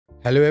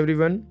Hello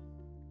everyone.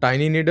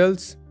 Tiny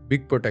needles,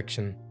 big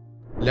protection.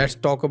 Let's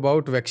talk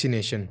about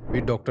vaccination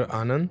with Dr.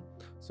 Anand.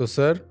 So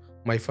sir,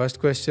 my first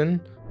question,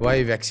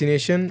 why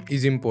vaccination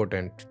is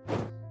important?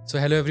 So,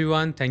 hello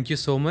everyone, thank you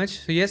so much.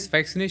 So, yes,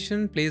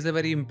 vaccination plays a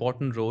very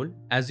important role.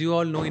 As you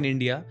all know, in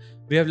India,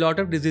 we have a lot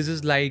of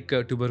diseases like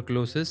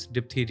tuberculosis,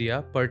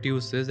 diphtheria,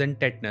 pertussis, and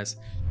tetanus.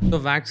 So,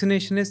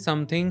 vaccination is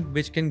something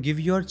which can give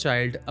your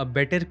child a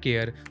better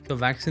care. So,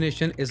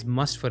 vaccination is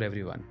must for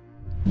everyone.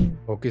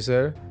 Okay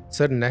sir.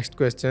 Sir, next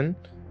question.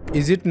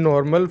 Is it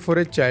normal for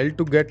a child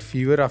to get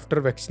fever after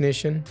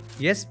vaccination?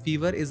 Yes,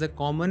 fever is a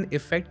common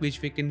effect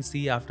which we can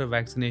see after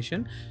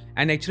vaccination,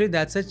 and actually,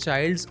 that's a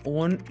child's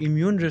own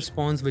immune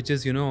response which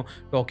is,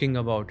 talking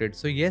about it.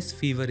 So, yes,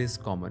 fever is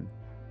common.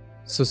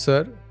 So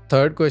sir,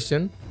 third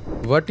question.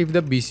 What if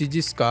the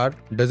BCG scar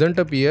doesn't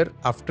appear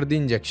after the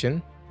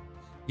injection?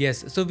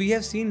 Yes, so we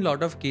have seen a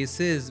lot of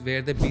cases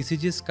where the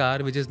BCG scar,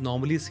 which is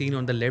normally seen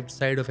on the left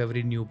side of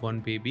every newborn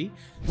baby.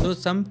 So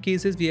some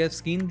cases we have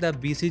seen the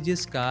BCG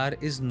scar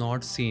is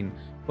not seen.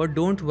 But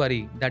don't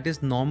worry, that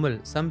is normal.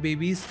 Some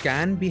babies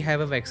can have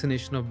a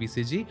vaccination of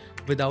BCG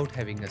without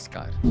having a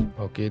scar.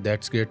 Okay,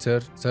 that's great sir.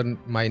 Sir,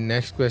 my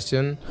next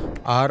question.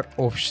 Are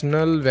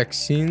optional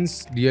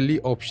vaccines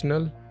really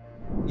optional?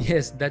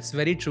 Yes, that's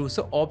very true.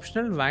 So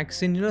optional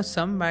vaccine,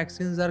 some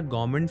vaccines are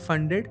government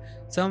funded,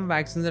 some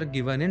vaccines are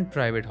given in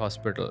private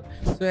hospital.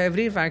 So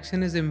every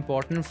vaccine is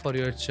important for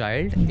your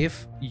child.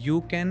 If you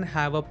can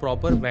have a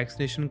proper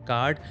vaccination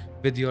card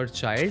with your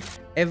child,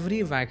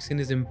 every vaccine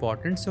is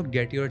important. So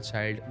get your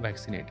child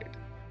vaccinated.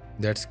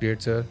 That's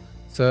great, sir.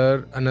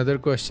 Sir, another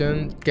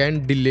question.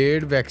 Can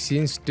delayed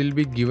vaccines still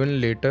be given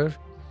later?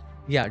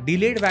 Yeah,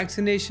 delayed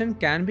vaccination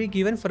can be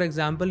given. For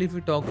example, if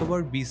we talk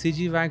about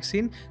BCG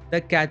vaccine, the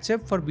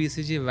catch-up for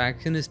BCG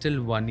vaccine is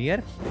still 1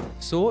 year.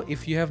 So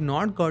if you have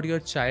not got your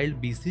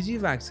child BCG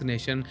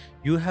vaccination,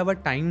 you have a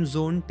time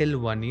zone till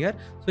 1 year.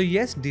 So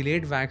yes,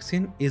 delayed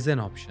vaccine is an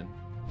option.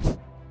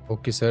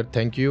 Okay, sir.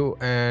 Thank you.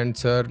 And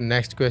sir,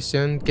 next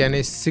question. Can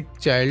a sick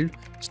child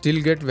still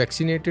get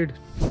vaccinated?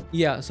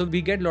 Yeah, so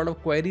we get a lot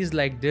of queries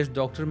like this.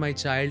 Doctor, my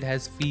child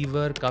has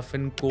fever, cough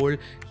and cold.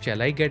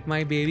 Shall I get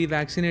my baby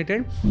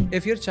vaccinated?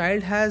 If your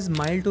child has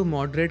mild to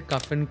moderate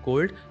cough and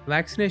cold,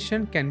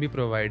 vaccination can be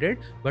provided.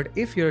 But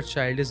if your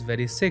child is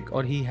very sick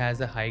or he has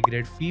a high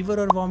grade fever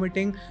or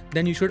vomiting,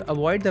 then you should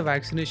avoid the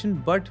vaccination.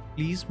 But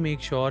please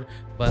make sure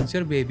once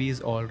your baby is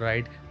all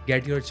right,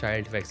 get your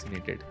child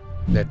vaccinated.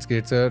 That's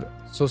great, sir.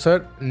 So,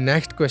 sir,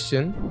 next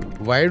question.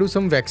 Why do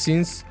some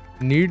vaccines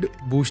need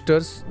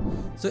boosters?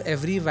 So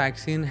every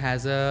vaccine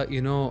has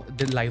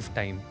the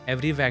lifetime.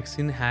 Every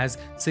vaccine has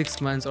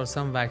 6 months, or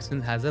some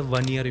vaccine has a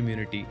 1 year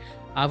immunity.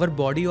 Our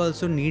body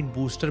also need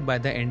booster by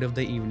the end of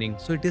the evening.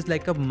 So it is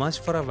like a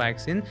must for a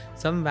vaccine.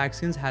 Some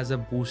vaccines has a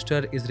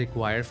booster is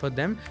required for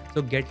them.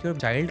 So get your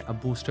child a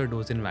booster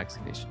dose in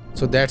vaccination.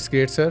 So that's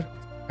great, sir.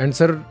 And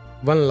sir,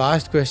 one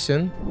last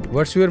question.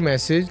 What's your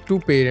message to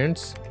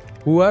parents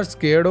who are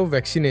scared of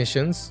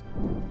vaccinations?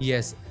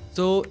 Yes.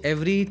 So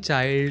every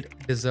child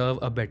deserve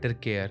a better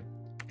care.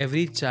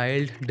 Every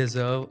child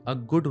deserve a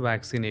good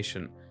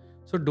vaccination.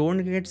 So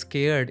don't get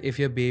scared if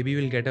your baby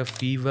will get a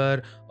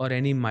fever or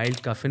any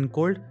mild cough and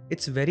cold.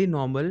 It's very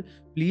normal.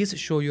 Please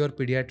show your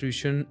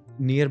pediatrician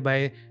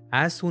nearby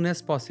as soon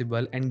as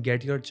possible and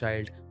get your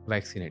child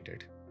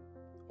vaccinated.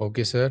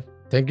 Okay, sir.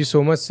 Thank you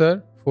so much,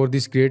 sir, for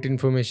this great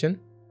information.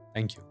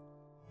 Thank you.